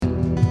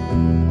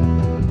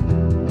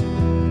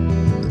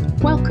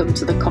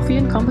welcome to the Coffee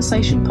and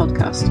Conversation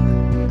podcast,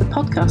 the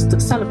podcast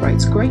that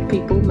celebrates great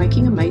people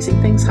making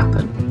amazing things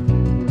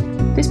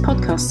happen. This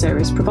podcast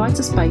series provides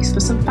a space for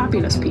some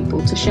fabulous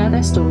people to share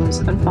their stories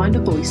and find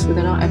a voice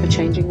within our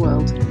ever-changing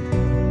world.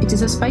 It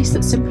is a space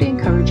that simply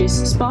encourages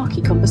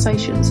sparky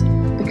conversations,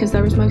 because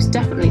there is most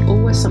definitely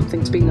always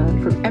something to be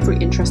learned from every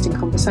interesting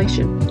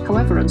conversation,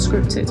 however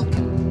unscripted.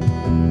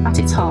 At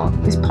its heart,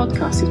 this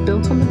podcast is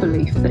built on the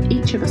belief that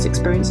each of us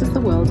experiences the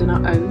world in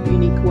our own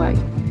unique way,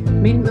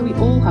 meaning that we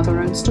all have our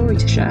own story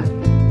to share.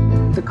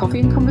 The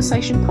Coffee and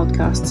Conversation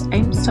podcast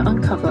aims to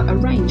uncover a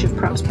range of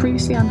perhaps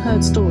previously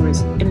unheard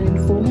stories in an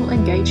informal,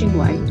 engaging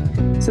way,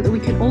 so that we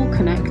can all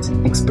connect,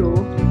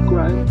 explore,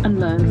 grow and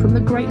learn from the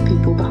great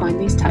people behind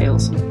these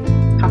tales.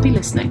 Happy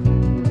listening.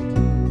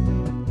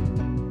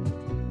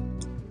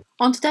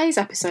 On today's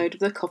episode of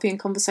the Coffee and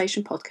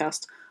Conversation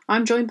podcast,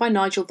 I'm joined by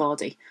Nigel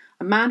Vardy,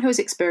 a man who has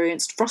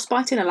experienced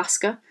frostbite in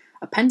Alaska,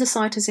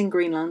 appendicitis in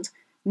Greenland,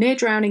 near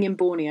drowning in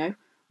Borneo,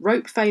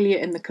 rope failure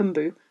in the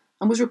Kumbu,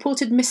 and was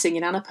reported missing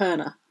in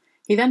Annapurna.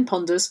 He then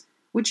ponders,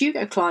 would you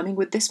go climbing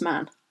with this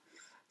man?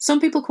 Some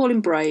people call him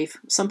brave,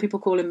 some people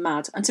call him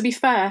mad, and to be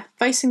fair,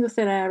 facing the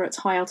thin air at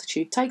high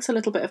altitude takes a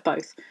little bit of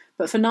both,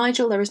 but for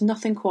Nigel there is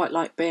nothing quite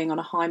like being on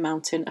a high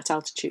mountain at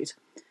altitude.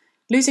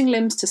 Losing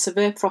limbs to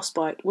severe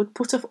frostbite would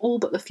put off all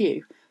but the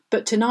few,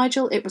 but to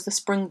Nigel it was the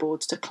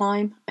springboard to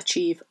climb,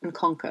 achieve and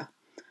conquer.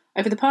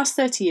 Over the past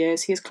 30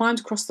 years he has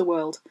climbed across the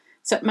world,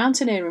 set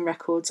mountaineering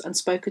records and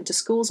spoken to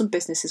schools and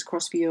businesses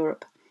across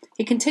Europe.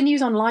 He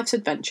continues on life's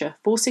adventure,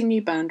 forcing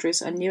new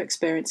boundaries and new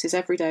experiences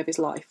every day of his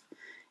life.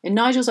 In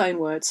Nigel's own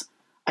words,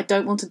 I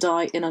don't want to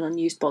die in an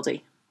unused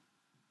body.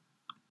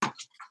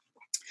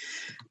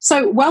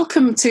 So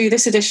welcome to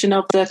this edition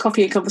of the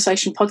Coffee and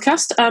Conversation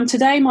podcast.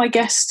 Today my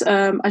guest,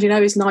 as you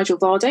know, is Nigel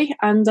Vardy,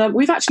 and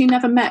we've actually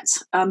never met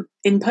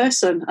in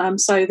person.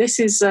 So this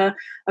is a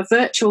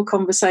virtual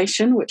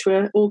conversation, which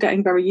we're all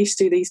getting very used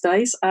to these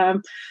days.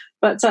 So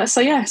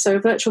a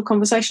virtual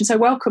conversation. So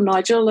welcome,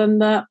 Nigel,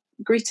 and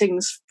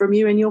greetings from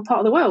you in your part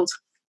of the world.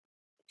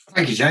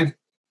 Thank you, Jane.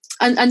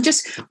 And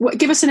just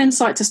give us an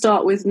insight to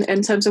start with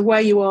in terms of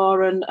where you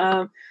are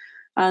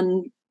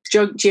and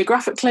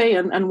geographically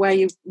and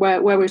where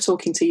we're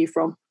talking to you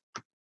from.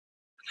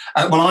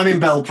 Well, I'm in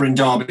Belper in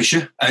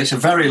Derbyshire. It's a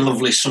very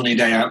lovely sunny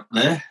day out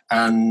there,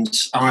 and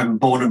I'm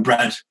born and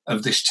bred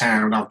of this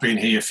town. I've been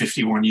here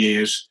 51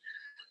 years,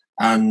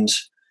 and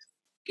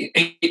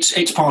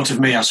it's part of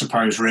me, I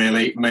suppose,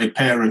 really. My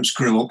parents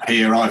grew up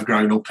here, I've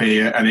grown up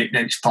here, and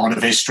it's part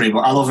of history, but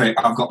I love it.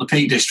 I've got the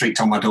Peak District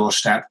on my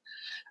doorstep,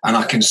 and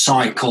I can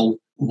cycle,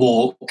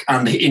 walk,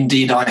 and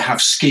indeed I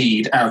have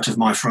skied out of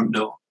my front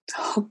door.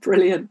 Oh,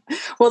 brilliant.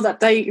 Well,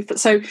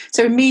 so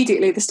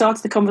immediately, the start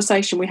of the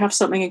conversation, we have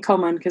something in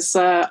common, because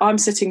I'm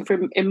sitting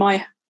in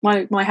my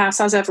house,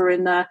 as ever,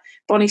 in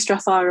Bonnie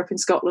Strathyre up in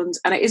Scotland,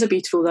 and it is a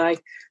beautiful day,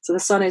 so the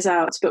sun is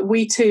out, but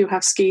we too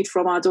have skied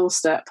from our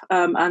doorstep,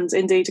 and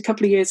indeed a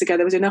couple of years ago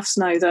there was enough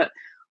snow that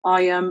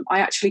I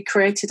actually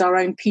created our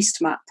own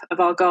piste map of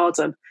our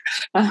garden.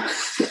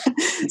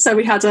 So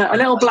we had a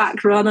little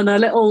black run and a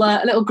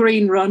little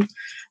green run,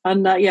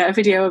 and a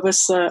video of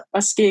us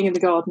skiing in the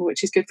garden,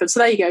 which is good fun. So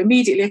there you go,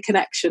 immediately a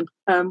connection,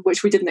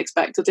 which we didn't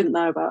expect or didn't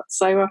know about.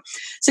 So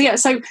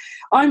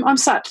I'm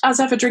sat as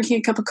ever drinking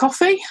a cup of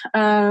coffee,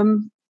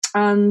 and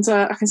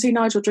I can see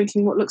Nigel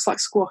drinking what looks like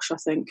squash, I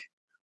think.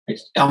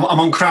 I'm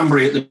on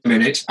cranberry at the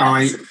minute.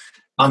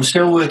 I'm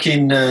still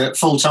working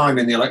full time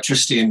in the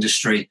electricity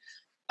industry,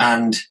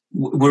 and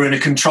we're in a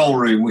control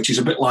room, which is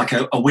a bit like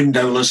a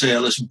windowless,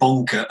 airless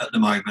bunker at the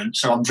moment.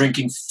 So I'm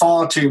drinking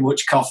far too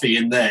much coffee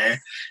in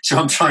there. So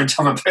I'm trying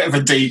to have a bit of a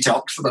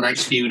detox for the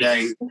next few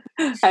days.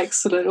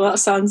 Excellent. Well, that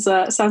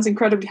sounds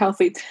incredibly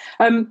healthy.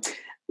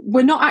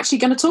 We're not actually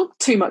going to talk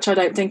too much, I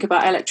don't think,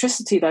 about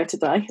electricity though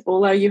today.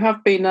 Although you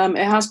have been,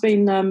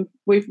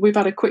 we've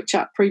had a quick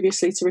chat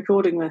previously to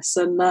recording this,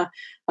 and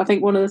I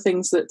think one of the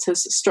things that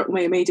has struck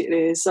me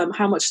immediately is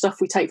how much stuff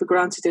we take for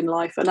granted in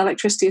life, and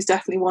electricity is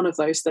definitely one of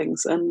those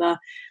things. And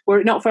were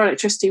it not for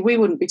electricity, we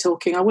wouldn't be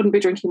talking. I wouldn't be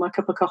drinking my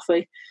cup of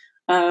coffee.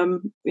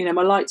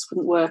 My lights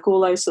wouldn't work. All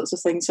those sorts of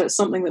things. So it's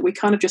something that we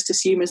kind of just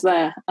assume is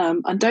there,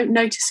 and don't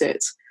notice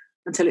it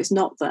until it's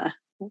not there.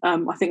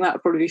 I think that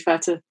would probably be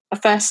a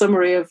fair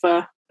summary of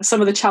some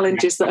of the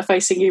challenges that are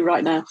facing you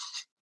right now.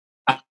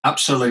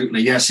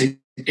 Absolutely, yes.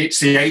 It's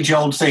the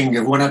age-old thing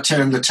of when I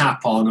turn the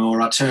tap on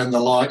or I turn the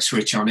light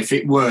switch on, if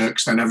it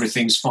works, then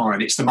everything's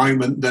fine. It's the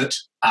moment that,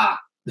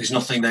 there's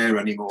nothing there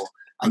anymore.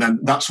 And then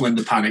that's when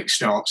the panic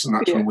starts, and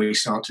that's when we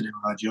start to do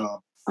our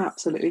job.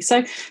 Absolutely.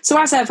 So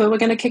as ever, we're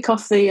going to kick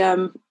off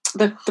the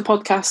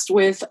podcast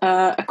with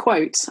a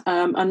quote.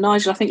 And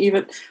Nigel, I think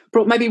you've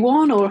brought maybe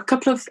one or a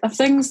couple of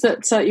things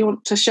that you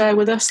want to share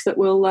with us that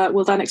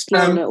we'll then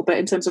explore a little bit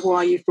in terms of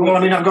why you've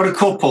brought. Well, I've got a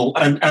couple,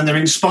 and they're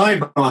inspired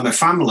by my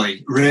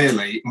family,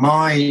 really.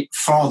 My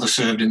father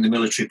served in the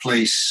military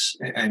police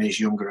in his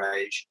younger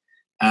age,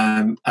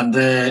 and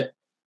their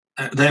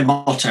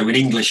motto in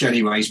English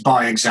anyway is,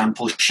 by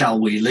example shall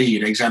we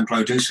lead,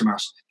 exemplo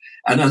ducimus.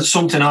 And that's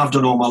something I've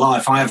done all my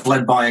life. I have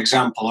led by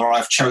example, or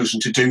I've chosen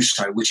to do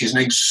so, which is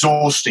an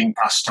exhausting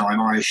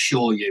pastime, I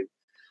assure you.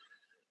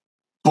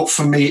 But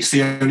for me, it's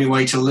the only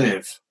way to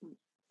live.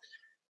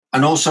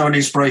 And also an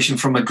inspiration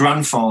from a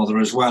grandfather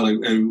as well,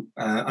 who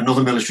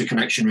another military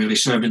connection, really,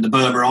 served in the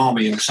Burma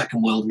Army in the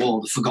Second World War,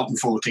 the forgotten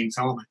 14th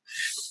Army.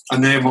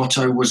 And their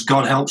motto was,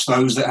 God helps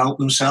those that help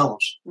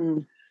themselves.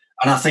 And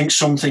I think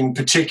something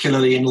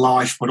particularly in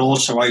life, but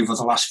also over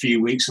the last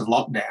few weeks of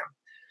lockdown,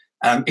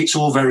 it's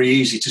all very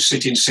easy to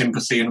sit in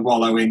sympathy and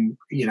wallow in,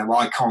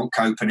 I can't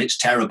cope and it's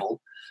terrible.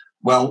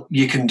 Well,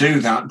 you can do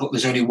that, but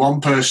there's only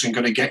one person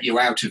going to get you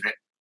out of it,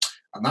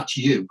 and that's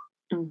you.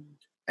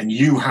 And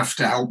you have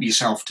to help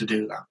yourself to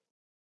do that.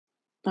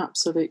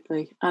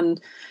 Absolutely. And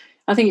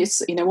I think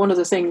it's, one of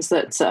the things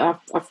that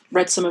I've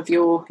read some of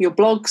your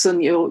blogs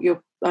and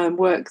your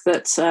work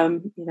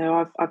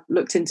that, I've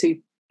looked into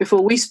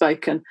before we've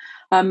spoken.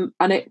 And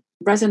it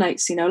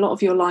resonates, a lot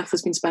of your life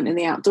has been spent in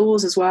the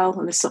outdoors as well.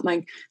 And there's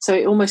something, so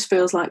it almost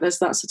feels like there's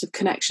that sort of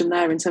connection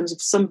there in terms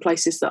of some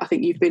places that I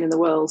think you've been in the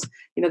world.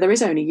 There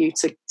is only you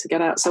to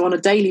get out. So on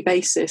a daily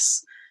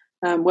basis,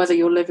 whether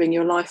you're living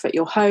your life at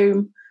your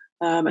home,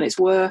 and it's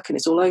work and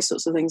it's all those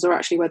sorts of things, or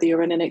actually whether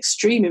you're in an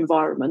extreme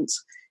environment,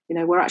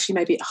 where actually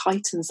maybe it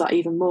heightens that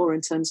even more in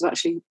terms of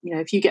actually,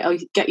 if you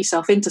get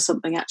yourself into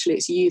something, actually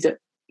it's you that,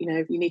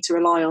 you need to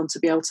rely on to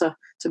be able to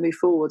move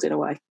forward in a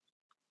way.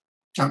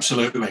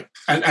 Absolutely.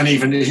 And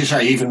even, as you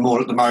say, even more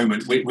at the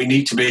moment, we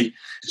need to be,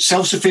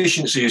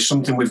 self-sufficiency is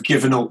something we've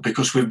given up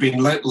because we've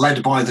been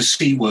led by the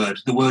C word,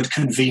 the word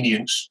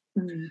convenience.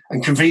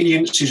 And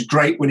convenience is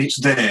great when it's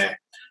there,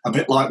 a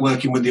bit like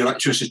working with the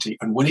electricity.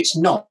 And when it's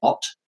not,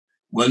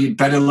 well, you'd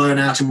better learn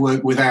how to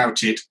work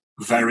without it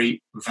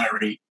very,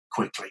 very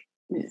quickly.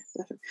 Yeah,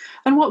 definitely.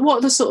 And what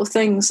are the sort of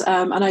things,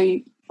 I know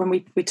when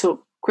we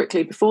talked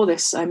quickly before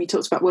this, you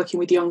talked about working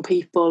with young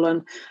people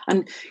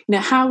and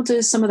how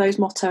does some of those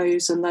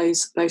mottos and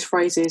those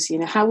phrases,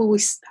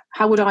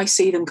 how would I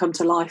see them come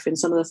to life in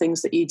some of the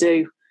things that you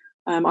do,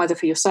 either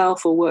for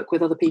yourself or work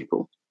with other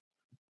people?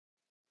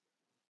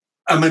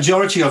 A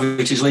majority of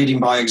it is leading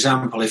by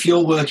example. If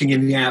you're working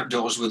in the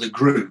outdoors with a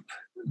group,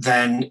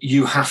 then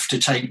you have to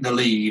take the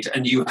lead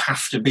and you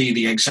have to be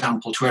the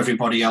example to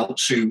everybody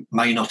else who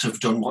may not have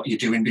done what you're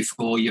doing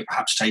before. You're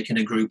perhaps taking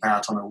a group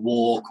out on a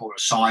walk or a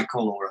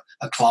cycle or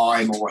a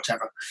climb or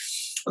whatever.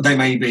 They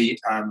may be,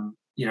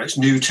 it's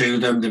new to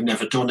them. They've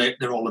never done it.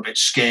 They're all a bit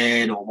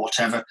scared or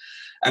whatever.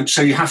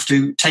 So you have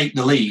to take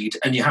the lead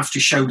and you have to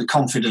show the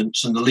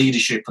confidence and the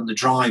leadership and the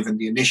drive and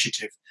the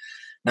initiative.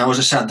 Now, as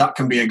I said, that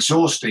can be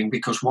exhausting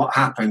because what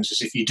happens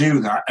is if you do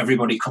that,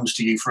 everybody comes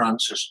to you for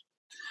answers.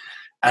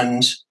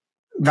 And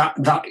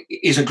that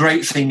is a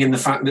great thing in the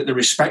fact that they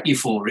respect you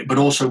for it, but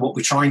also what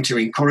we're trying to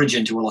encourage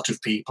into a lot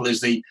of people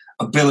is the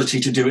ability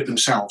to do it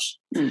themselves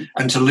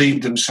and to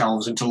lead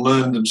themselves and to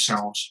learn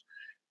themselves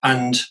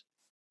and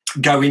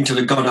go into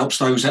the God helps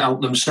those that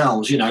help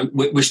themselves.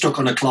 We're stuck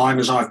on a climb,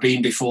 as I've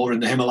been before in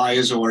the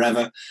Himalayas or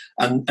wherever,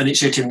 and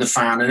it's hitting the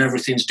fan and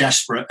everything's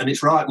desperate. And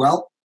it's right,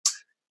 well,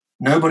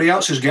 nobody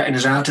else is getting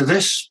us out of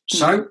this,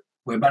 so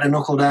we better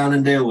knuckle down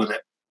and deal with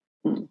it.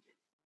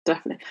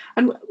 Definitely.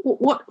 And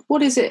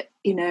what is it,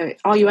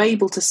 are you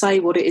able to say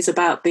what it is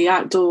about the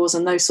outdoors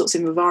and those sorts of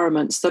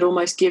environments that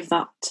almost give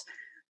that,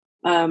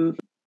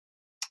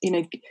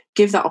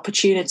 give that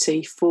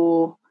opportunity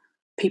for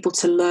people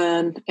to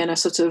learn in a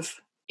sort of,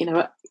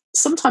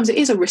 sometimes it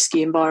is a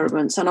risky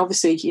environment. And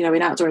obviously,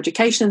 in outdoor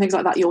education and things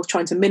like that, you're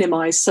trying to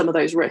minimise some of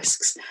those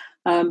risks.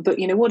 But,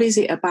 what is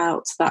it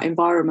about that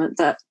environment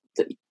that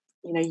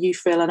you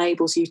feel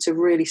enables you to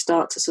really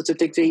start to sort of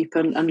dig deep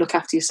and look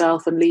after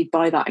yourself and lead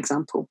by that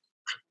example?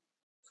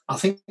 I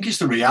think it's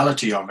the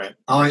reality of it.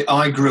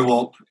 I grew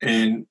up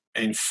in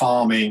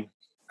farming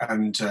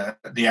and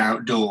the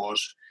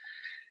outdoors,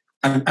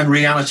 and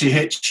reality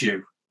hits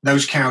you.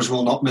 Those cows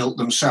will not milk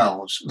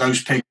themselves.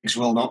 Those pigs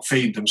will not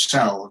feed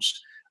themselves.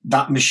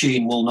 That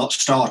machine will not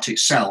start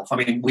itself. I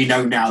mean, we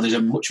know now there's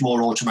a much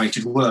more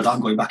automated world.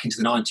 I'm going back into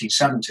the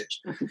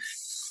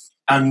 1970s.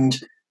 And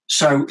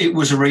so it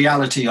was a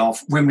reality of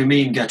when we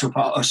mean get up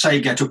at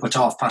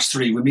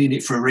 3:30, we mean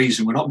it for a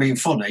reason. We're not being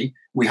funny.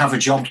 We have a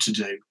job to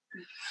do.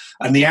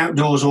 And the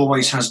outdoors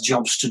always has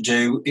jobs to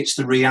do. It's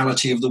the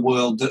reality of the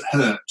world that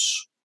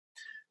hurts.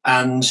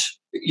 And,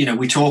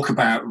 we talk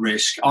about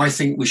risk. I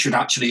think we should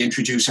actually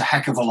introduce a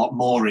heck of a lot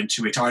more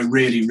into it. I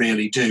really,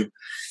 really do.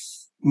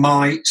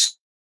 My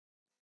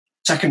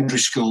secondary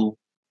school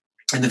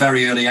in the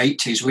very early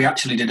 80s, we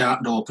actually did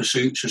outdoor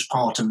pursuits as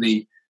part of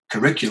the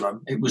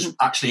curriculum. It was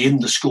actually in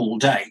the school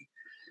day,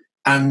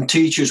 and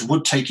teachers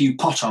would take you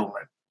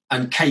potholing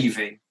and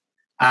caving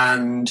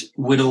and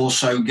would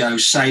also go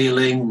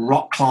sailing,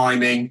 rock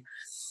climbing,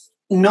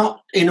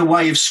 not in a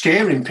way of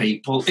scaring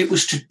people. It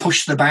was to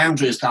push the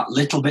boundaries that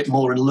little bit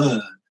more and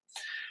learn.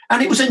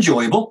 And it was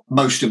enjoyable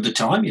most of the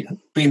time.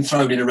 Being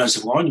thrown in a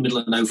reservoir in the middle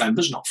of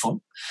November is not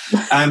fun.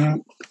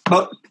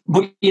 But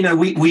we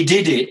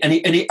did it, and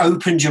it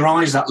opened your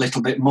eyes that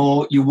little bit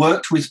more. You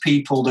worked with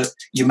people that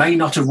you may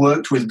not have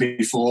worked with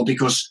before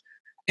because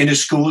in a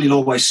school, you'll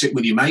always sit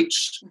with your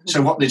mates. Mm-hmm.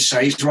 So what they'd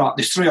say is, right,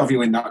 there's 3 of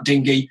you in that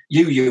dinghy,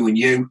 you, and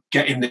you,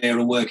 get in there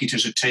and work it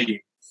as a team.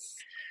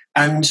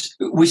 And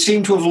we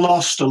seem to have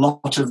lost a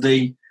lot of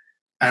the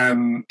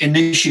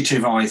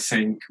initiative, I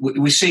think.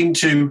 We seem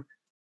to,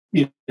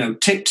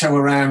 tiptoe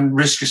around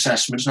risk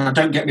assessments. Now,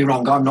 don't get me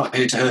wrong, I'm not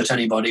here to hurt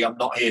anybody. I'm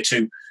not here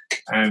to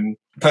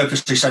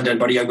purposely send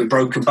anybody home with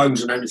broken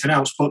bones and anything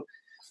else. But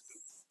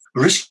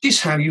risk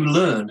is how you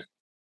learn.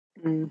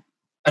 Mm.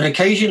 And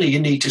occasionally you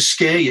need to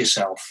scare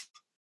yourself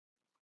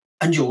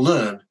and you'll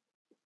learn.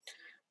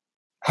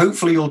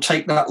 Hopefully you'll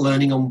take that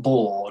learning on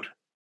board.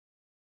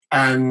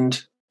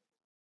 And,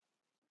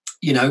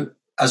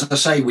 as I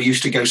say, we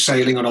used to go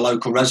sailing on a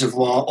local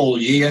reservoir all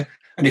year.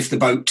 And if the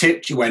boat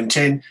tipped, you went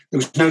in. There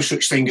was no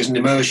such thing as an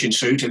immersion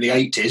suit in the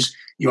 80s.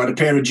 You had a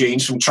pair of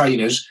jeans, some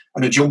trainers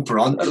and a jumper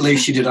on. At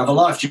least you did have a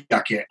life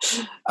jacket.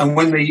 And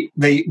when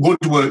the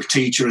woodwork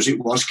teacher, as it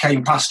was,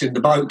 came past in the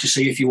boat to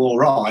see if you were all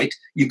right,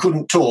 you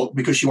couldn't talk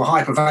because you were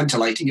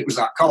hyperventilating. It was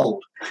that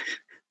cold.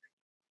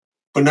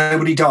 But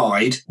nobody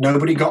died.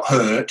 Nobody got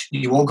hurt.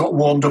 You all got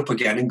warmed up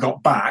again and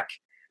got back.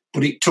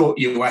 But it taught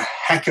you a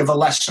heck of a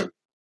lesson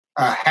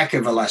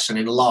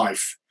in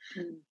life.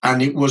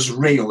 And it was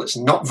real. It's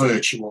not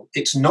virtual.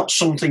 It's not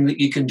something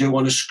that you can do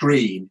on a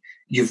screen.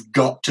 You've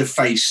got to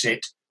face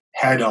it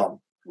head on.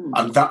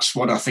 And that's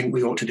what I think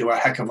we ought to do a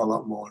heck of a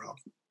lot more of.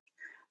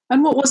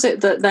 And what was it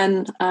that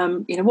then,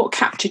 what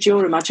captured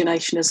your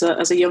imagination as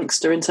a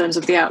youngster in terms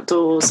of the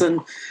outdoors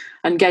and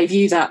gave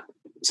you that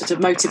sort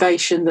of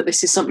motivation that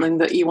this is something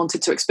that you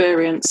wanted to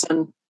experience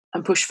and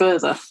push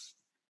further?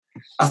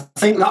 I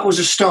think that was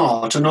a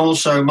start. And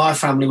also my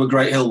family were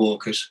great hill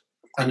walkers.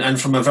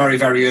 And from a very,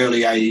 very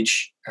early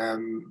age,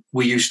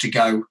 we used to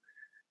go.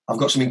 I've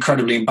got some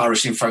incredibly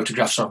embarrassing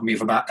photographs of me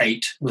of about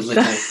 8 with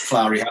little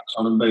flowery hats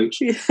on and boots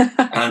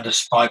and a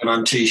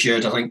Spider-Man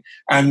T-shirt, I think.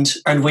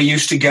 And we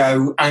used to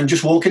go and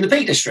just walk in the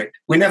Peak District.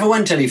 We never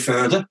went any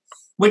further.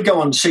 We'd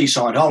go on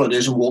seaside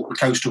holidays and walk the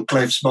coastal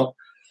cliffs, but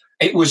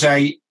it was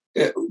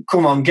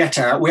come on, get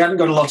out. We hadn't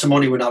got a lot of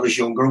money when I was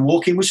younger and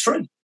walking was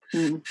free.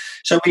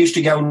 So we used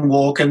to go and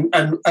walk. And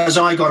as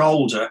I got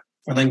older,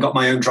 and then got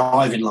my own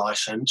driving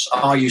licence,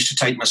 I used to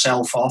take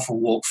myself off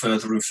and walk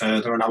further and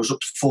further, and I was up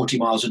to 40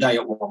 miles a day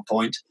at one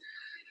point.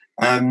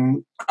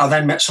 I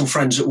then met some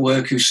friends at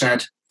work who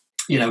said,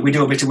 we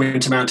do a bit of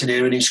winter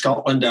mountaineering in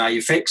Scotland, are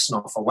you fixed?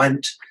 And off I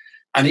went.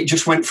 And it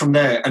just went from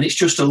there. And it's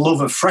just a love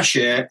of fresh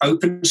air,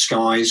 open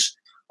skies.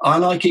 I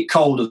like it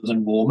colder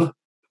than warmer,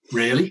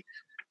 really.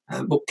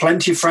 But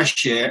plenty of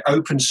fresh air,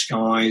 open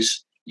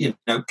skies,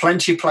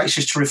 plenty of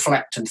places to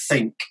reflect and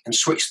think and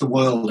switch the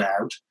world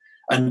out.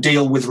 And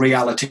deal with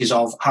realities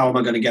of how am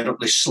I going to get up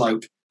this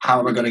slope? How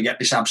am I going to get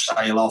this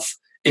abseil off?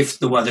 If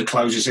the weather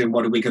closes in,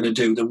 what are we going to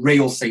do? The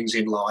real things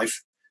in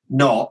life,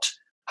 not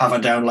have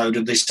I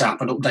downloaded this app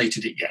and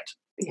updated it yet?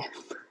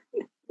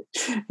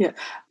 Yeah.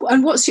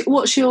 And what's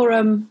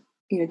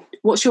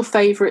your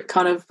favourite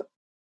kind of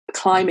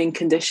climbing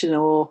condition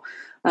or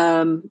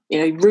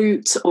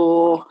route,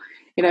 or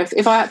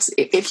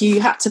if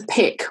you had to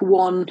pick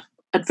one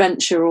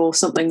adventure or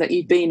something that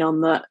you'd been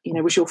on that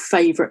was your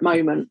favourite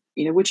moment,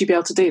 would you be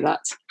able to do that?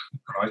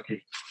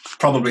 Crikey.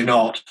 Probably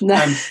not.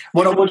 No.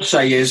 What I would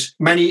say is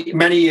many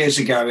years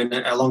ago,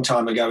 a long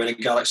time ago, in a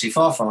galaxy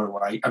far, far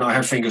away, and I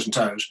had fingers and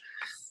toes,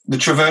 the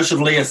Traverse of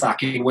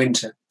Leothak in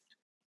winter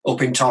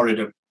up in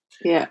Torridon.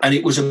 Yeah. And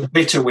it was a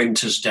bitter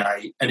winter's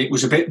day, and it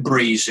was a bit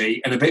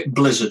breezy and a bit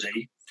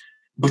blizzardy,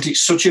 but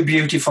it's such a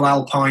beautiful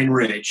alpine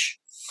ridge.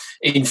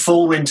 In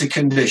full winter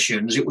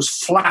conditions, it was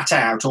flat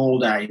out all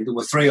day. There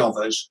were 3 of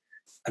us,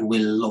 and we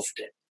loved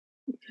it.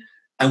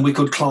 And we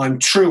could climb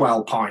true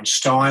alpine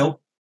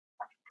style.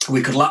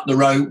 We could lap the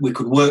rope. We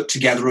could work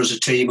together as a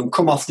team and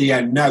come off the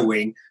end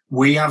knowing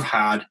we have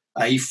had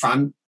a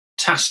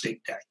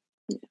fantastic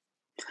day.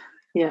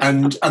 Yeah.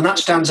 And that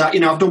stands out.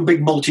 I've done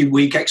big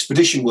multi-week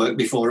expedition work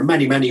before and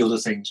many, many other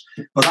things.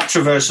 But that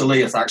Traverse of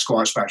Leothak's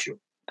quite special.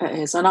 It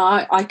is, and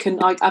I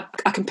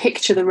can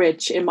picture the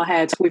ridge in my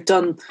head. We've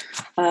done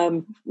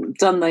the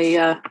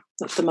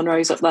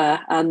Munros up there,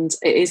 and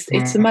it's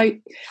the most.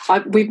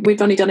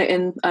 We've only done it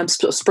in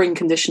sort of spring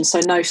conditions, so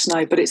no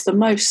snow, but it's the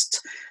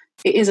most.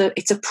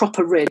 It's a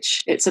proper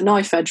ridge. It's a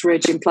knife edge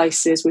ridge in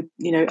places with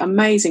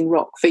amazing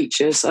rock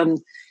features,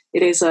 and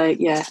it is I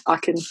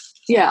can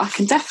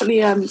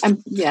definitely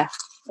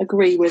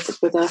agree with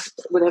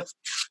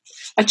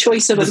a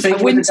choice of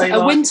a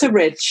winter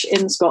ridge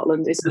in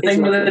Scotland. The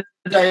thing with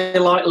a day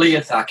like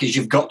Leothak is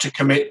you've got to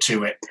commit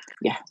to it.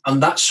 Yeah.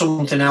 And that's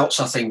something else,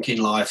 I think,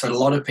 in life, that a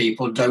lot of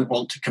people don't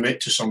want to commit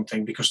to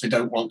something because they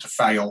don't want to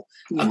fail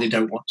and they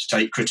don't want to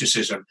take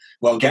criticism.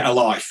 Well, get a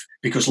life,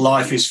 because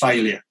life is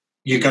failure.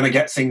 You're going to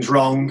get things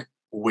wrong.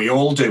 We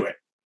all do it.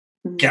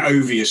 Get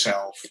over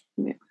yourself.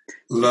 Yeah.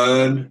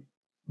 Learn,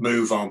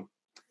 move on.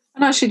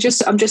 And actually,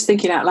 I'm just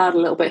thinking out loud a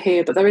little bit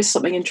here, but there is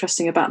something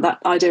interesting about that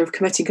idea of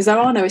committing, because there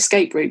are no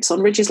escape routes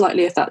on ridges like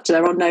Leothak.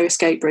 There are no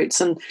escape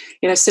routes, and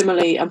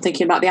similarly, I'm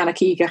thinking about the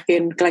Annapurna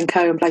in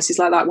Glencoe and places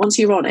like that. Once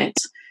you're on it,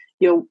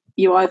 your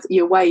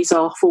ways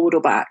are forward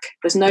or back.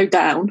 There's no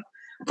down,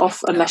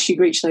 off unless you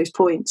reach those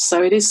points.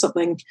 So it is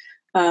something,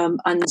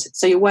 and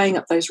so you're weighing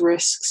up those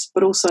risks,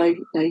 but also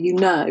you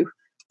know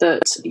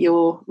that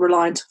you're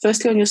reliant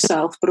firstly on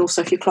yourself, but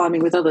also if you're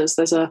climbing with others,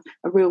 there's a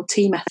real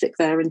team ethic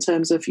there in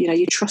terms of,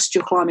 you trust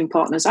your climbing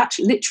partners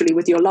actually literally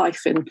with your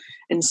life, in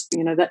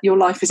that your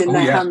life is in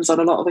their hands on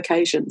a lot of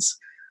occasions.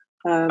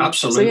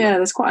 Absolutely. So yeah,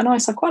 there's quite a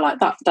nice, I quite like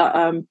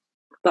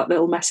that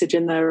little message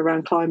in there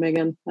around climbing,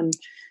 and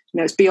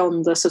it's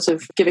beyond the sort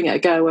of giving it a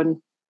go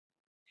and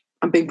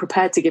being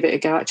prepared to give it a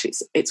go. Actually,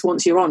 it's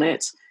once you're on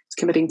it, it's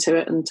committing to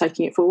it and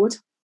taking it forward.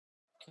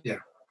 Yeah.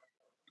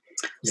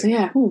 So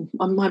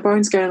my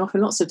brain's going off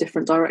in lots of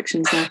different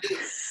directions now.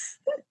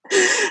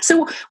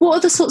 So what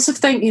are the sorts of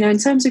things, in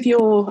terms of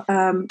your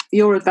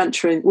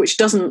adventuring, which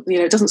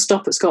doesn't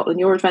stop at Scotland,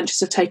 your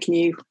adventures have taken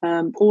you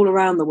all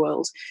around the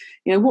world.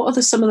 What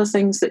are some of the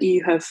things that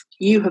you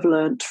have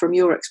learned from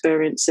your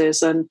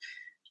experiences, and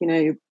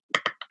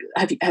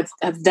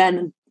have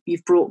then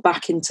you've brought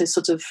back into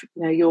sort of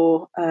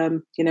your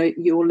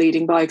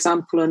leading by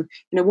example, and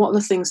what are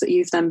the things that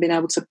you've then been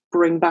able to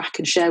bring back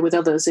and share with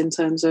others in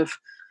terms of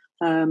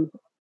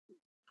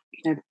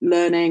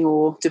learning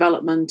or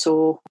development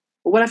or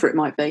whatever it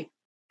might be?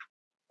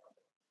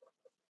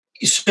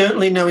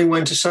 Certainly knowing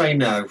when to say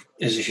no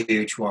is a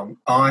huge one.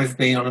 I've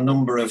been on a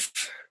number of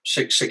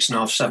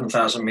 6,500,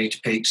 7,000 metre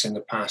peaks in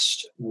the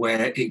past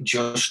where it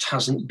just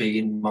hasn't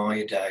been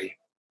my day.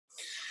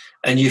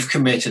 And you've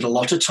committed a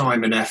lot of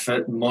time and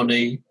effort,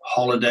 money,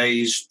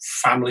 holidays,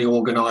 family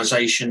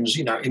organisations,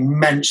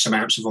 immense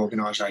amounts of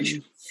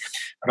organisation.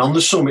 And on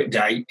the summit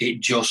day, it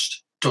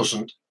just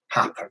doesn't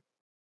happen.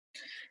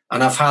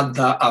 And I've had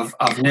that.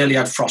 I've nearly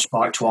had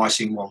frostbite twice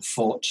in one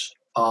foot.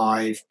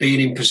 I've been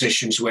in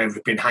positions where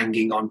we've been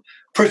hanging on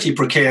pretty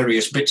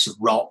precarious bits of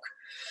rock.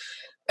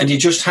 And you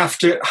just have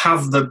to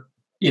have the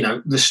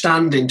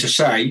standing to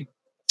say,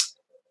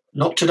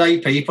 not today,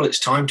 people, it's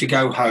time to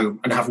go home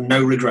and have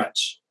no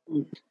regrets.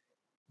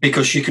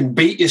 Because you can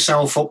beat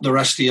yourself up the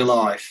rest of your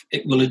life.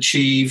 It will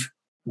achieve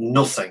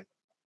nothing.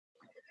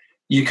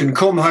 You can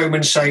come home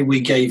and say, we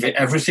gave it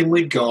everything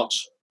we'd got.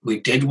 We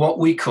did what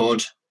we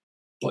could.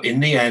 But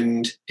in the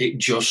end, it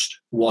just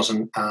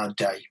wasn't our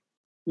day.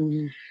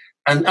 Mm-hmm.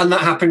 And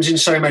that happens in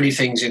so many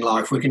things in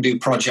life. We can do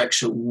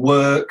projects at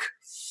work.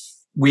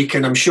 We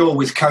can, I'm sure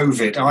with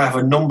COVID, I have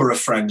a number of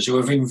friends who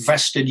have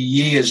invested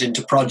years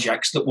into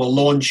projects that were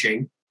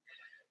launching,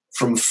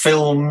 from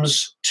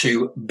films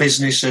to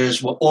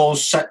businesses, were all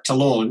set to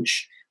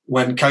launch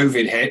when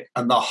COVID hit,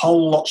 and the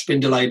whole lot's been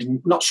delayed,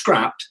 not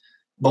scrapped,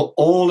 but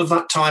all of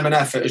that time and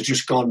effort has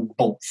just gone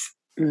bump.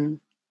 Mm.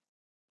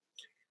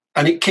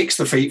 And it kicks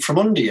the feet from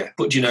under you.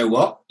 But you know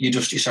what? You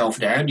dust yourself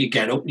down, you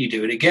get up and you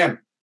do it again.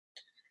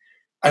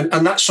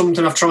 And that's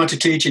something I've tried to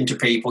teach into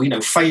people.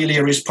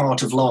 Failure is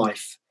part of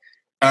life.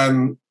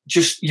 You've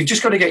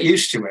just got to get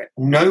used to it.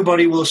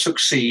 Nobody will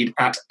succeed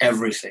at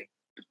everything.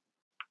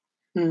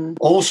 Mm.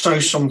 Also,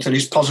 something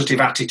is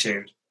positive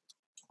attitude.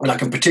 And I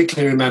can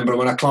particularly remember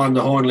when I climbed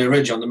the Hornley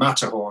Ridge on the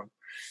Matterhorn,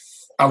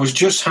 I was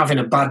just having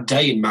a bad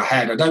day in my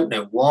head. I don't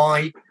know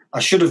why. I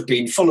should have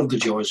been full of the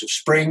joys of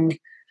spring.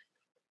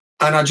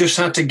 And I just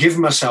had to give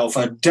myself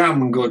a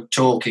damn good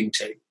talking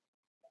to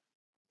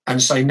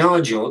and say,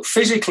 Nigel,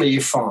 physically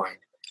you're fine.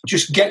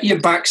 Just get your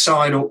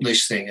backside up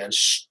this thing and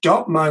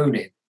stop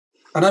moaning.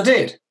 And I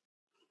did.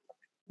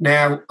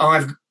 Now,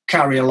 I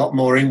carry a lot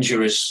more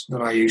injuries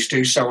than I used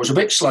to, so I was a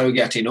bit slow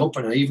getting up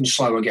and even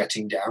slower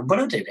getting down, but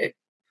I did it.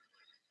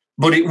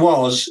 But it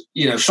was,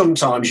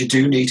 sometimes you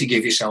do need to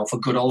give yourself a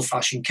good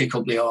old-fashioned kick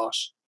up the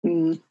arse.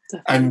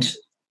 And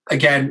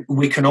again,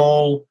 we can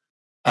all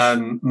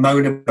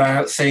moan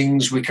about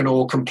things. We can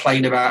all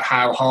complain about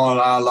how hard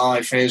our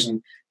life is,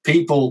 and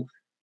people,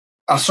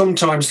 I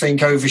sometimes think,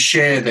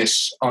 overshare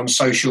this on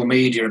social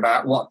media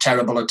about what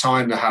terrible a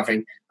time they're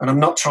having. And I'm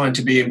not trying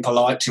to be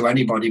impolite to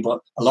anybody,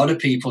 but a lot of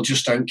people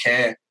just don't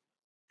care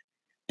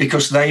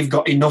because they've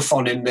got enough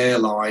on in their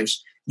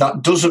lives.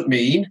 That doesn't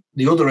mean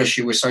the other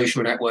issue with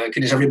social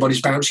networking is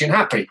everybody's bouncy and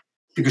happy,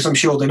 because I'm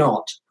sure they're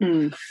not.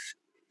 Mm.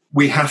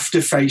 We have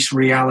to face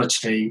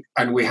reality,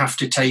 and we have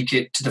to take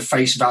it to the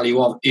face value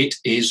of it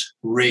is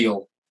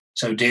real.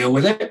 So deal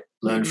with it,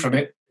 learn from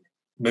it,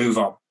 move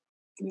on.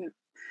 Yeah.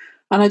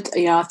 And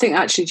I think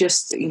actually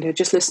just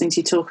listening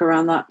to you talk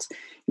around that,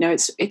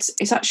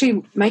 it's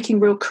actually making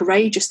real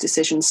courageous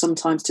decisions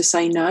sometimes to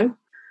say no,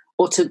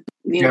 or to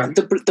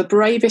the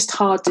bravest,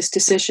 hardest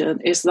decision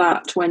is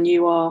that when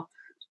you are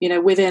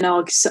within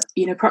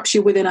perhaps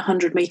you're within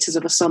 100 meters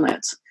of a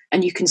summit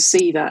and you can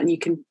see that and you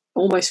can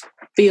almost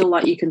feel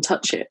like you can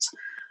touch it,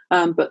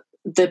 but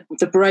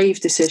the brave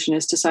decision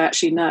is to say,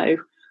 actually no,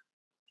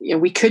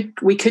 we could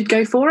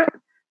go for it,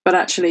 but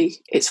actually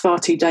it's far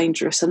too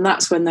dangerous. And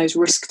that's when those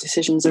risk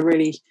decisions are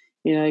really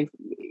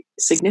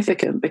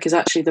significant, because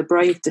actually the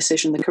brave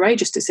decision, the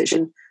courageous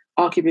decision,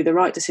 arguably the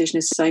right decision,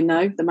 is to say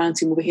no, the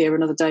mountain will be here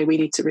another day, we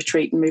need to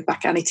retreat and move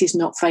back, and it is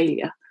not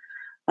failure,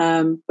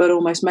 but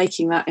almost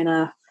making that in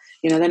a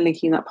then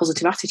linking that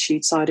positive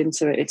attitude side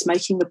into it. It's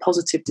making the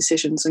positive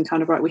decisions and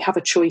kind of, right, we have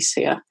a choice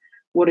here.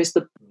 What is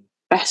the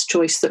best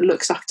choice that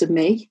looks after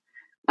me?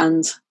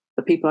 and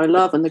the people I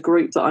love and the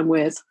group that I'm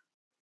with,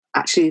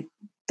 actually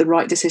the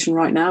right decision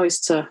right now is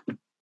to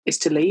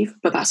leave.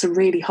 But that's a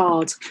really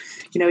hard,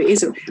 it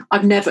is.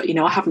 I've never,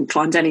 I haven't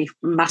climbed any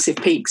massive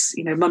peaks.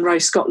 Munro,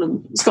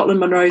 Scotland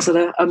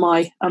Munros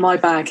are my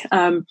bag.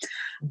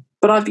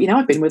 But I've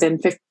been within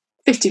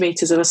 50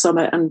 meters of a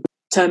summit and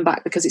turned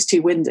back because it's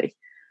too windy.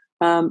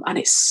 And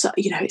it's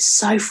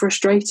so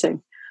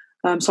frustrating.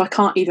 So I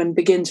can't even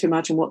begin to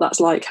imagine what that's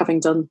like, having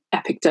done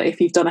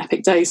if you've done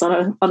epic days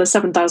on a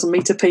 7,000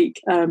 meter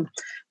peak.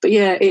 But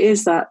yeah, it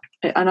is that,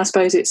 and I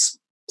suppose it's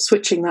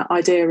switching that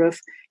idea of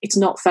it's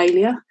not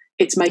failure,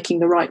 it's making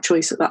the right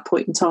choice at that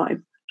point in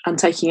time and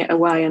taking it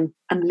away and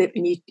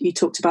living. You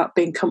talked about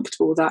being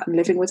comfortable with that and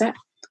living with it,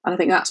 and I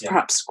think that's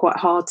perhaps quite a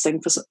hard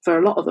thing for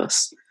a lot of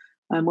us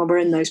when we're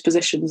in those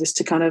positions, is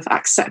to kind of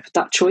accept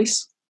that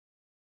choice.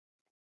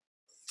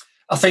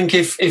 I think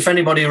if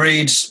anybody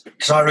reads,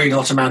 because I read a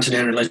lot of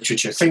mountaineering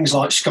literature, things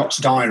like Scott's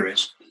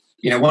diaries,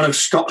 one of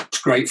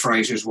Scott's great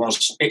phrases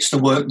was, "It's the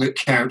work that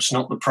counts,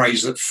 not the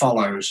praise that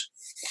follows."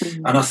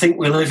 Mm-hmm. And I think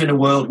we live in a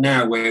world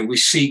now where we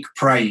seek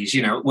praise.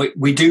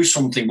 We do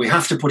something, we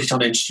have to put it on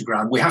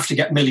Instagram, we have to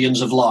get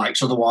millions of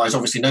likes, otherwise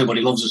obviously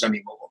nobody loves us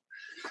anymore.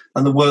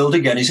 And the world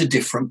again is a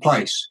different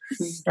place.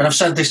 Mm-hmm. And I've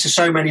said this to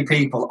so many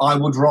people, I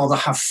would rather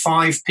have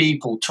 5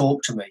 people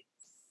talk to me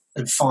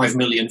than 5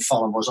 million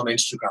followers on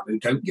Instagram who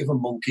don't give a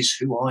monkey's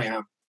who I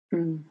am.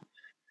 Mm.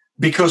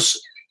 Because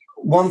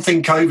one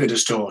thing COVID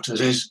has taught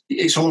us is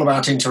it's all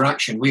about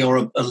interaction. We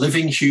are a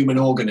living human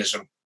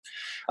organism.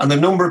 And the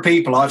number of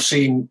people I've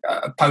seen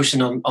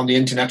posting on the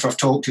internet or I've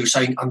talked to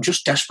saying, "I'm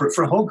just desperate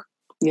for a hug."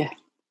 Yeah.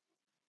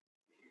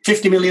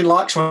 50 million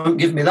likes won't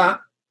give me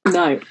that.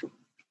 No.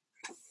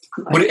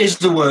 But it is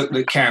the work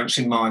that counts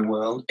in my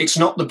world. It's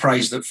not the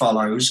praise that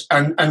follows.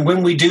 And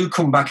when we do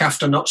come back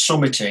after not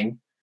summiting,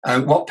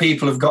 what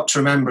people have got to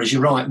remember is,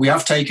 you're right, we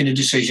have taken a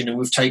decision and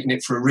we've taken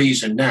it for a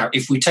reason. Now,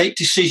 if we take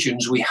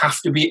decisions, we have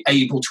to be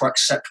able to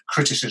accept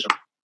criticism.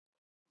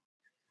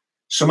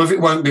 Some of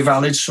it won't be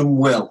valid, some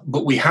will,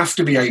 but we have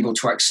to be able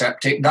to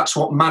accept it. That's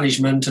what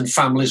management and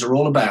families are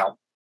all about.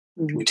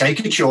 Mm-hmm. We take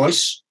a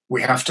choice,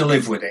 we have to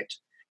live with it.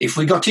 If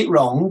we got it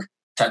wrong,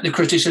 take the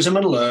criticism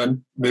and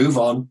learn, move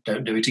on,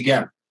 don't do it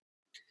again.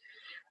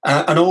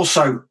 And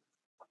also,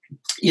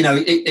 as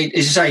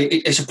I say,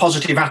 it's a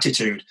positive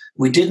attitude.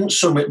 We didn't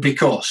summit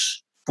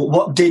because, but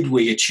what did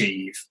we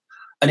achieve?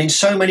 And in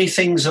so many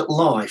things at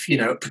life,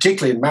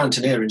 particularly in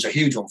mountaineering is a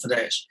huge one for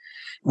this,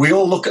 we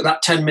all look at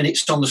that 10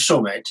 minutes on the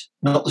summit,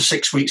 not the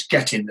 6 weeks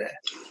getting there.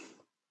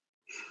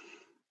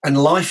 And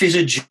life is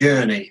a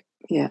journey.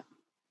 Yeah.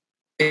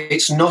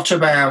 It's not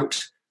about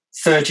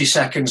 30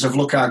 seconds of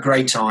look how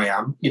great I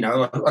am.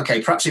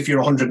 Okay, perhaps if you're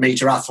a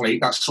 100-meter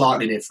athlete, that's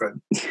slightly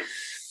different.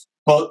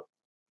 But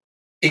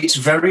it's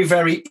very,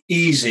 very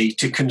easy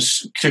to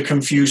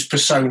confuse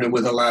persona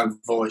with a loud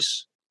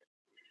voice.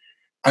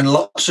 And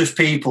lots of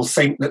people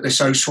think that they're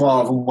so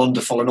suave and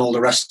wonderful and all the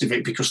rest of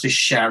it because they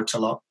shout a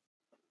lot.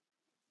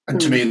 And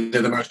to me,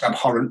 they're the most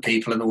abhorrent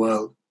people in the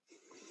world.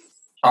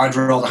 I'd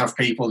rather have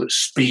people that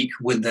speak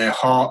with their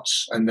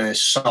hearts and their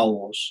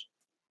souls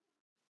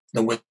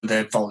than with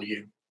their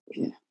volume.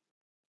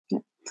 Yeah.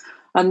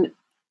 And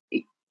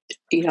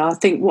I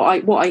think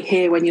what I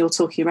hear when you're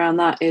talking around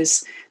that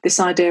is this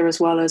idea, as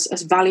well as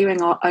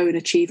valuing our own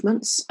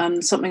achievements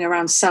and something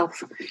around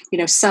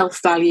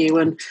self-value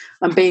and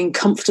being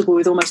comfortable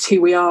with almost who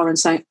we are and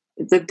saying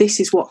that this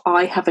is what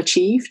I have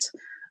achieved,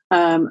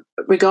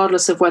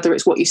 regardless of whether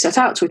it's what you set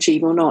out to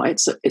achieve or not.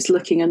 It's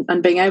looking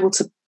and being able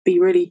to be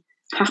really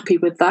happy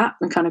with that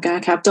and kind of going,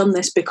 okay, I've done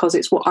this because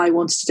it's what I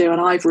wanted to do and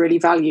I've really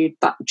valued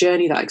that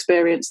journey, that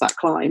experience, that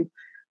climb,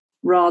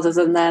 rather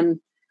than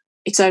then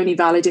it's only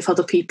valid if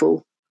other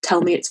people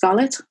tell me it's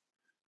valid.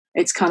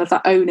 It's kind of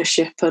that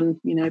ownership and,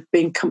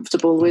 being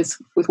comfortable with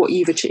what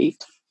you've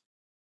achieved.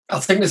 I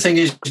think the thing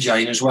is,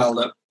 Jane, as well,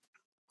 that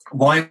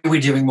why are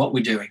we doing what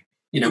we're doing?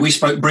 We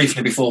spoke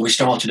briefly before we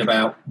started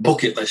about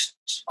bucket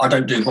lists. I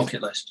don't do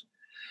bucket lists.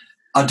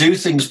 I do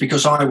things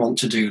because I want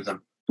to do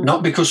them,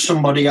 not because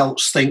somebody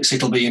else thinks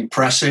it'll be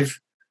impressive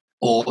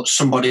or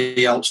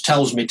somebody else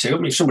tells me to. I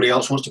mean, if somebody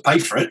else wants to pay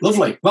for it,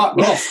 lovely, right,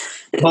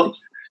 well.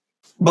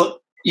 But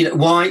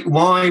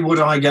why would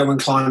I go and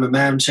climb a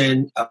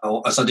mountain,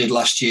 or as I did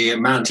last year,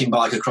 mountain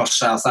bike across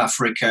South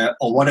Africa,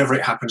 or whatever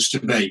it happens to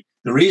be?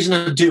 The reason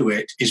I do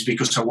it is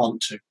because I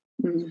want to.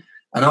 Mm.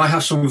 And I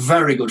have some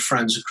very good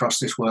friends across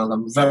this world.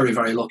 I'm very,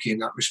 very lucky in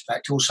that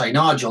respect, who will say,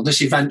 "Nigel,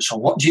 this event's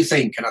on. What do you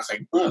think?" And I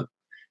think, "Oh,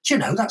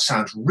 that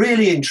sounds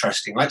really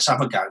interesting. Let's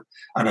have a go."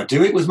 And I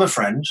do it with my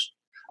friends,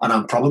 and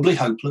I'm probably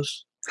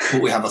hopeless,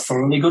 but we have a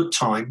thoroughly good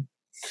time.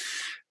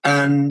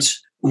 And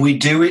we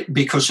do it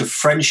because of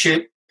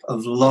friendship,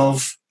 of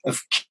love,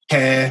 of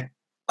care,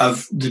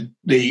 of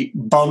the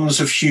bonds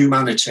of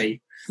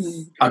humanity.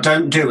 Mm. I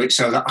don't do it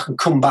so that I can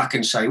come back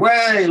and say,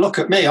 "Well, look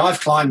at me, I've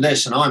climbed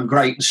this and I'm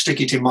great," and stick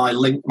it in my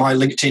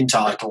LinkedIn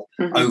title.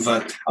 Mm-hmm.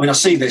 Over. I mean, I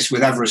see this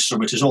with Everest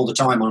summiters all the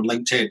time on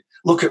LinkedIn.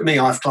 "Look at me,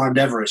 I've climbed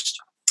Everest."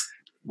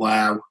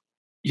 Wow,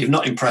 you've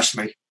not impressed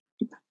me.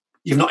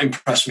 You've not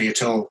impressed me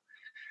at all.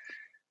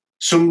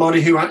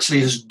 somebody who actually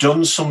has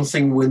done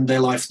something with their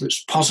life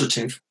that's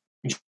positive,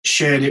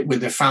 shared it with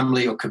their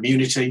family or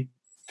community.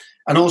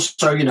 And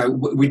also,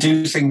 we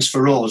do things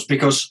for us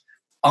because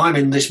I'm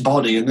in this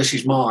body and this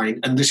is mine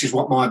and this is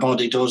what my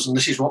body does and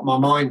this is what my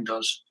mind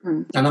does.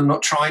 And I'm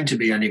not trying to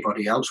be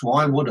anybody else.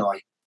 Why would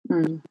I?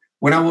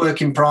 When I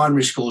work in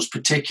primary schools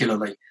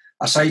particularly,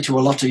 I say to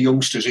a lot of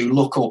youngsters who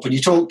look up, and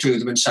you talk to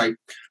them and say,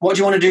 what do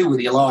you want to do with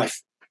your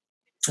life?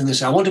 And they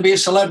say, I want to be a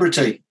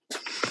celebrity.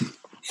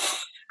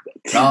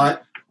 Right.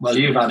 Well,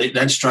 you've had it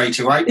then straight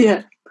away.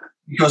 Yeah.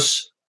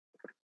 Because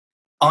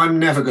I'm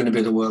never going to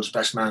be the world's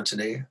best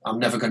mountaineer. I'm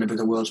never going to be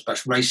the world's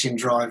best racing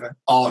driver,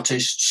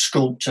 artist,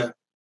 sculptor.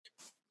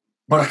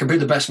 But I can be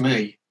the best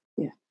me.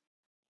 Yeah.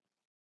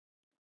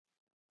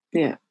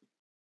 Yeah.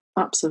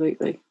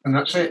 Absolutely. And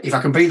that's it. If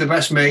I can be the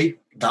best me,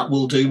 that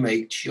will do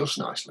me just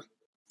nicely.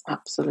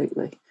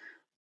 Absolutely.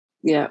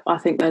 Yeah, I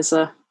think there's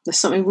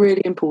something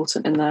really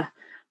important in there.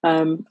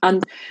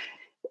 And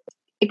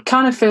it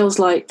kind of feels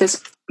like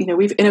there's,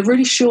 we've, in a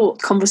really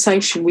short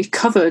conversation, we've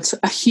covered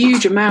a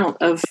huge amount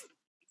of,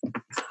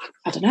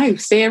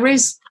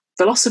 theories,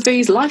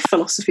 philosophies, life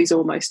philosophies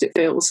almost, it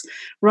feels,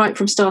 right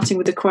from starting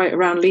with the quote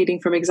around leading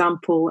from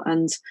example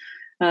and,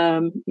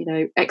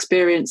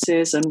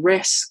 experiences and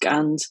risk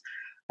and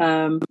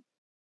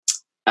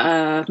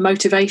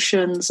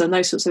motivations and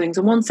those sorts of things.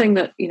 And one thing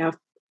that,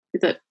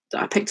 that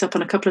I picked up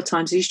on a couple of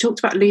times is you talked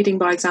about leading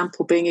by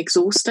example being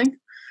exhausting.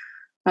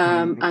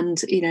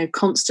 And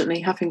constantly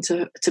having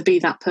to be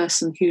that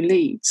person who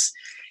leads.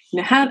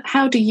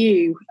 How do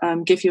you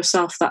give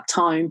yourself that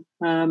time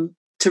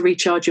to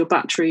recharge your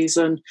batteries,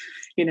 and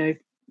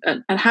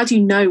and how do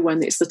you know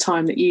when it's the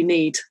time that you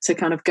need to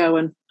kind of go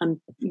and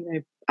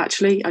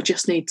actually I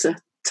just need to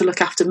look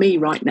after me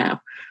right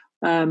now,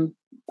 and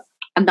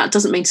that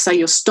doesn't mean to say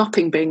you're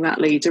stopping being that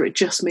leader. It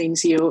just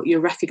means you're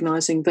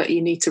recognizing that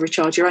you need to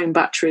recharge your own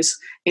batteries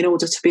in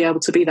order to be able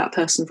to be that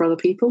person for other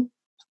people.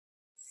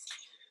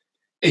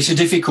 It's a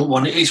difficult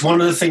one. It's one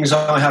of the things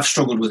I have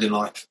struggled with in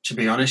life, to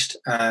be honest.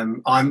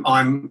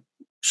 I'm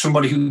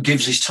somebody who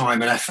gives his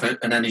time and effort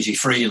and energy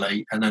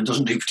freely and then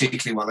doesn't do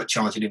particularly well at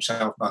charging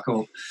himself back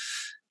up.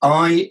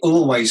 I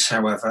always,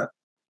 however,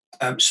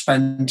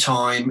 spend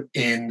time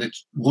in the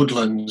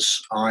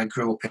woodlands I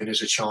grew up in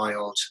as a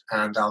child,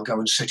 and I'll go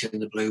and sit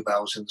in the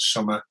bluebells in the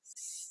summer.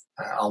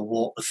 I'll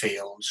walk the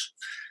fields.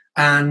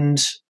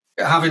 And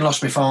having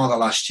lost my father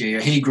last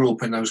year, he grew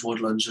up in those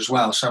woodlands as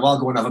well. So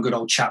I'll go and have a good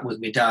old chat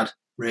with my dad,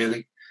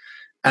 really,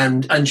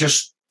 and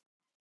just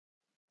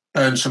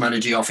burn some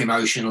energy off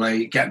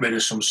emotionally, get rid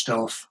of some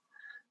stuff,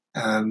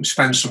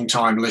 spend some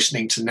time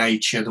listening to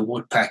nature, the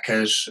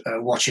woodpeckers,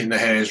 watching the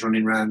hares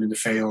running around in the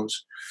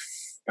fields.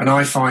 And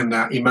I find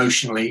that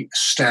emotionally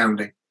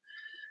astounding.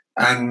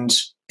 And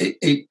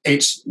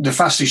it's the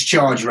fastest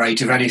charge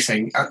rate of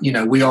anything.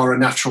 We are a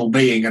natural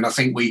being, and I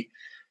think we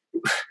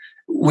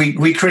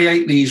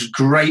create these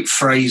great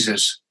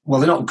phrases.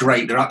 Well, they're not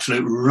great, they're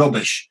absolute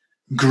rubbish.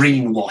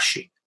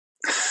 Greenwashing.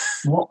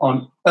 What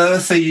on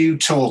earth are you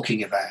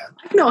talking about?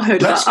 I've not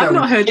heard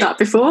that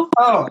before.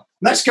 Oh,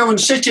 let's go and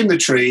sit in the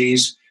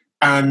trees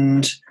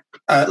and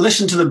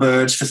listen to the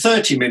birds for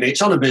 30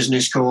 minutes on a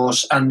business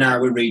course, and now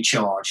we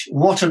recharge.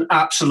 What an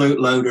absolute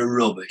load of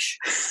rubbish.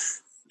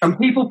 And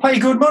people pay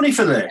good money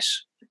for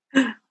this.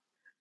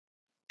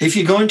 If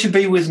you're going to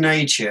be with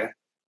nature,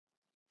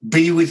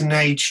 be with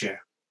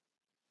nature.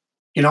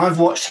 I've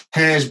watched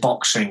hares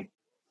boxing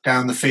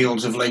down the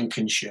fields of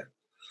Lincolnshire.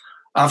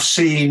 I've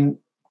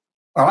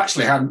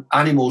actually had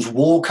animals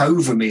walk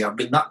over me. I've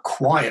been that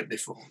quiet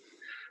before.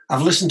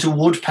 I've listened to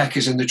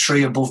woodpeckers in the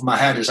tree above my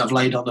head as I've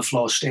laid on the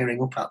floor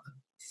staring up at them.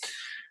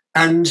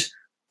 And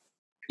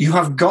you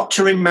have got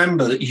to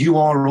remember that you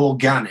are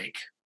organic.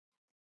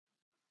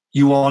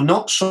 You are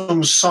not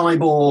some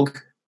cyborg,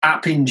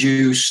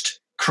 app-induced,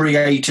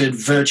 created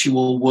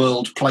virtual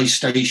world,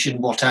 PlayStation,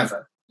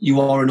 whatever.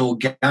 You are an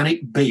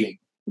organic being.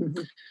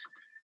 Mm-hmm.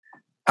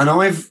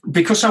 And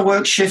because I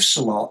work shifts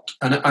a lot,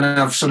 and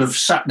I've sort of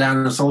sat down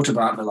and thought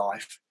about my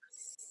life,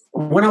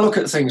 when I look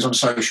at things on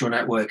social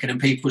networking and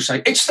people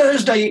say, it's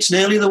Thursday, it's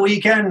nearly the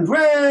weekend,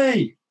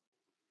 hooray!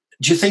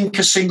 Do you think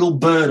a single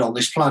bird on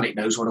this planet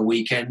knows what a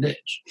weekend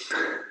is?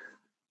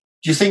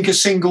 Do you think a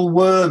single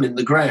worm in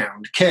the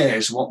ground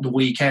cares what the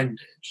weekend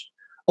is?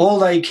 All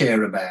they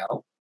care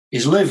about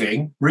is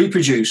living,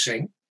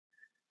 reproducing,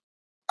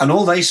 and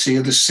all they see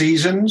are the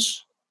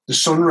seasons, the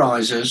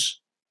sunrises,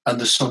 and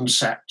the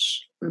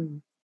sunsets.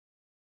 Mm.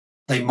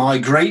 They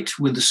migrate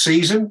with the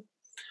season,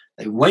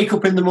 they wake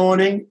up in the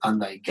morning,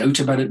 and they go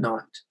to bed at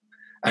night.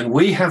 And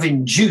we have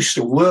induced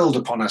a world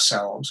upon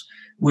ourselves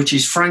which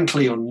is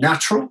frankly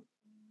unnatural,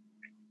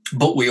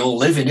 but we all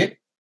live in it.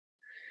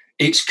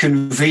 It's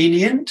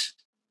convenient,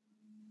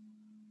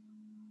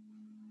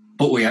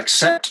 but we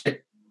accept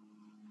it.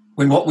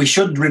 When what we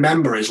should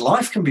remember is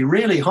life can be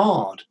really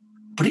hard,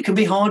 but it can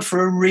be hard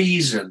for a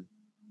reason.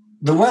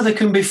 The weather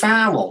can be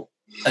foul,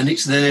 and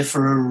it's there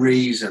for a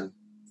reason.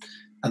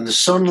 And the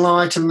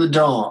sunlight and the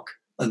dark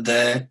are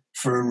there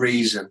for a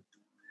reason.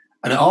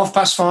 And at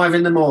 5:30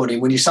 in the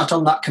morning, when you sat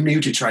on that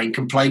commuter train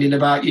complaining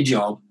about your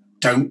job,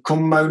 don't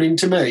come moaning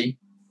to me,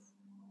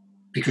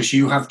 because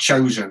you have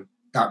chosen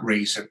that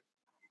reason.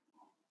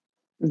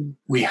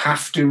 We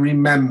have to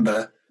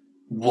remember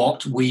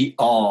what we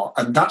are.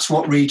 And that's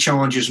what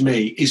recharges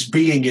me, is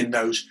being in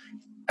those.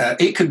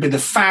 It could be the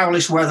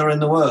foulest weather in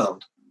the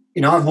world.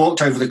 You know, I've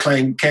walked over the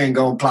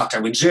Cairngorm Plateau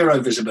with zero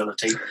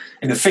visibility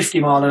in a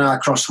 50-mile-an-hour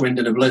crosswind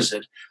and a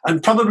blizzard,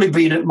 and probably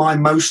been at my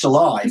most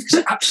alive because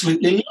I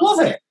absolutely love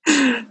it.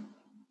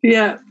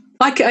 Yeah,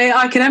 I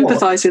can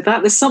empathise with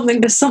that. There's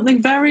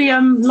something very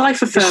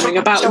life-affirming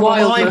about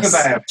wildness.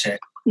 Alive about it.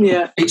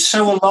 Yeah, it's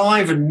so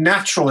alive and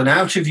natural and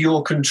out of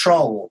your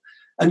control.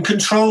 And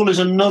control is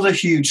another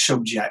huge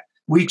subject.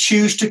 We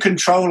choose to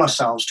control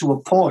ourselves to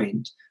a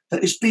point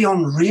that is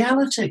beyond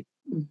reality.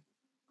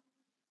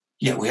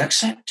 Yet we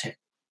accept it.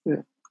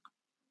 Yeah.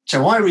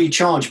 So I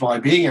recharge by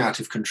being out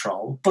of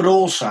control, but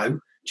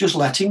also just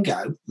letting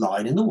go,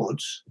 lying in the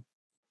woods,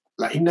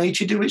 letting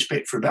nature do its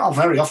bit for a bit. I'll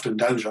very often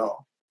doze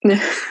off.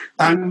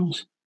 and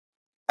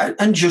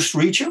just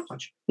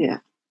recharge. Yeah.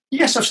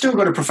 Yes, I've still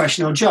got a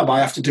professional job. I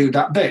have to do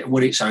that bit.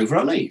 When it's over,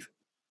 I leave.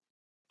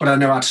 But I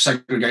know how to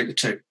segregate the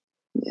two.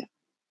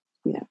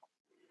 Yeah.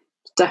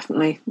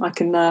 Definitely. I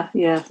can,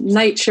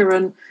 nature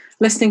and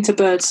listening to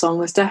birdsong,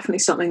 there's definitely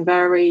something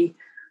very...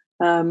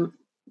 I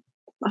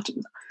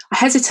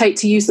hesitate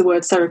to use the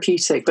word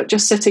therapeutic, but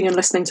just sitting and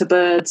listening to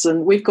birds,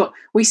 and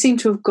we seem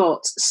to have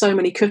got so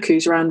many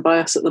cuckoos around by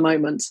us at the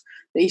moment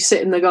that you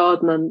sit in the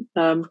garden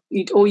and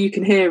all you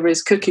can hear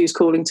is cuckoos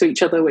calling to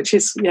each other, which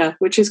is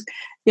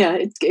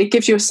it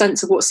gives you a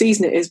sense of what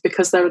season it is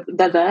because they're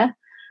there.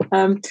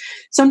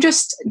 So I'm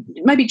just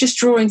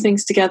drawing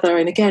things together,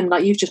 and again,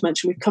 like you've just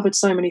mentioned, we've covered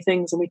so many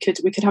things, and we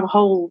could have a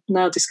whole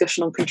now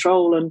discussion on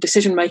control and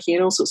decision making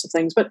and all sorts of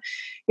things. But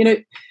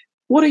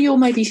what are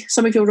maybe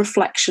some of your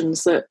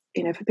reflections that,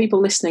 for people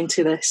listening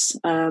to this,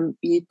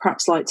 you'd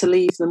perhaps like to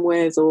leave them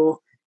with, or,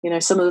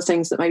 some of the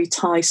things that maybe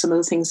tie some of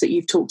the things that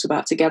you've talked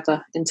about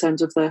together in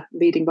terms of the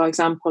leading by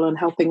example and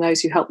helping those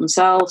who help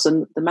themselves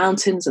and the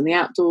mountains and the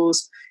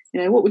outdoors?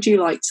 How would you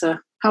like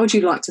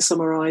to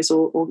summarise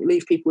or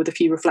leave people with a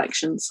few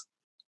reflections?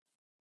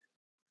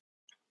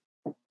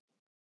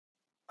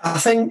 I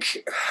think,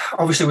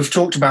 obviously, we've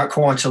talked about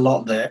quite a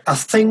lot there. I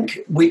think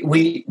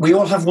we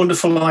all have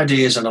wonderful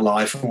ideas in our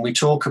life, and we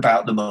talk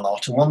about them a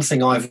lot. And one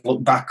thing I've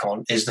looked back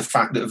on is the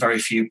fact that very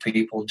few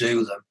people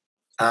do them.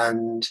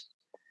 And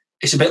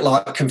it's a bit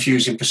like a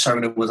confusing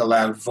persona with a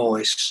loud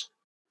voice.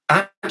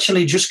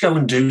 Actually, just go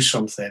and do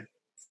something.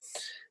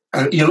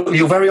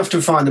 You'll very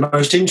often find the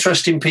most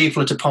interesting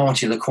people at a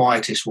party are the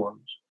quietest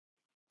ones,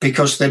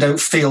 because they don't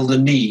feel the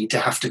need to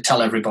have to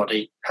tell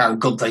everybody how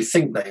good they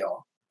think they are.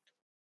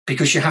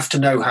 Because you have to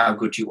know how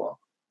good you are.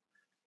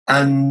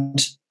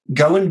 And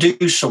go and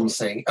do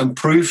something and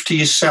prove to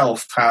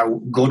yourself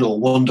how good or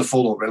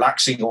wonderful or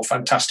relaxing or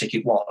fantastic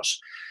it was.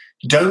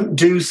 Don't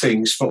do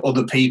things for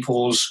other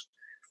people's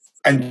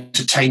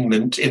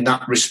entertainment in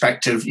that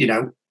respect of,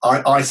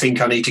 I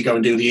think I need to go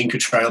and do the Inca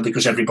Trail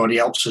because everybody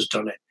else has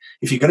done it.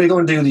 If you're going to go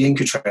and do the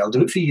Inca Trail,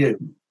 do it for you.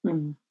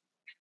 Mm.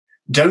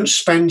 Don't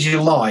spend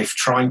your life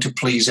trying to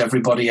please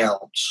everybody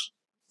else.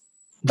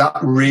 That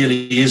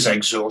really is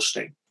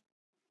exhausting.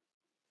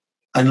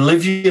 And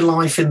live your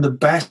life in the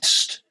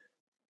best,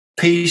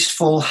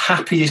 peaceful,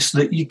 happiest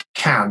that you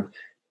can.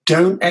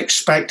 Don't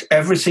expect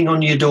everything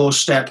on your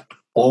doorstep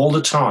all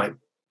the time.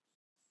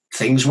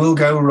 Things will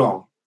go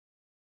wrong.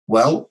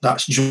 Well,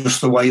 that's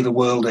just the way the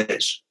world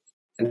is.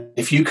 And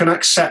if you can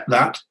accept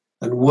that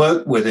and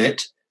work with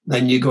it,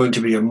 then you're going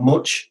to be a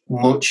much,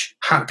 much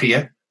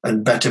happier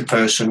and better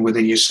person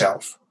within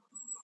yourself.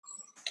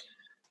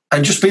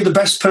 And just be the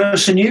best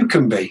person you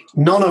can be.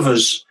 None of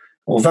us,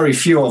 or very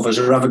few of us,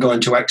 are ever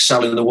going to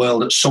excel in the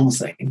world at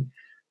something,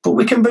 but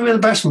we can be the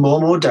best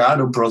mum or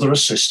dad or brother or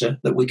sister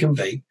that we can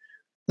be,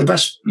 the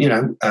best,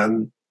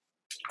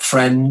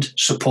 friend,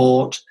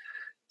 support.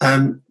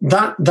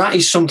 That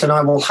is something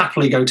I will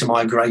happily go to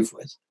my grave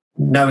with,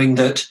 knowing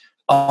that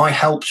I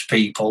helped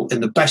people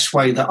in the best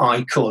way that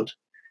I could.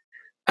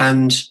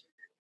 And,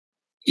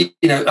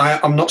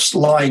 I'm not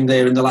lying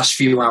there in the last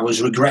few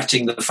hours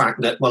regretting the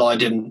fact that, I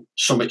didn't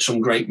summit some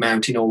great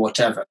mountain or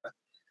whatever.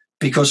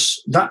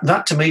 Because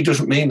that to me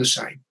doesn't mean the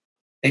same.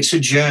 It's a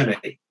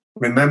journey.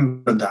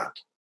 Remember that.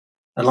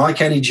 And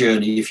like any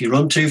journey, if you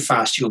run too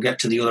fast, you'll get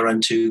to the other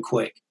end too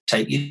quick.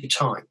 Take your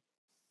time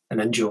and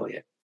enjoy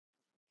it.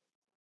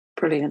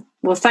 Brilliant.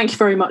 Well, thank you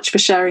very much for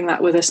sharing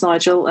that with us,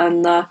 Nigel.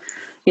 And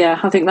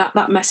I think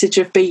that message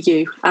of be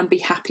you and be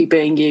happy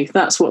being you,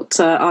 that's what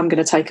I'm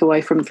going to take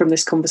away from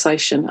this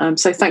conversation.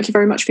 So thank you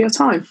very much for your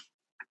time.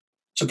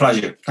 It's a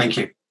pleasure. Thank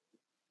you.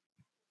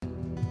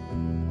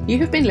 You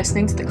have been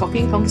listening to the Coffee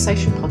and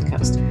Conversation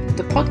podcast,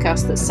 the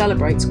podcast that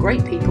celebrates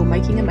great people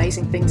making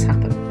amazing things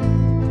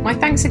happen. My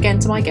thanks again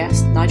to my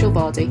guest, Nigel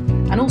Vardy,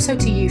 and also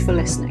to you for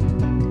listening.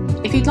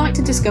 If you'd like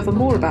to discover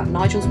more about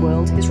Nigel's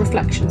world, his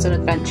reflections and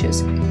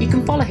adventures, you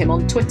can follow him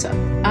on Twitter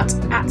at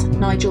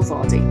Nigel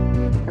Vardy.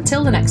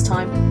 Until the next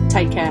time,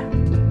 take care.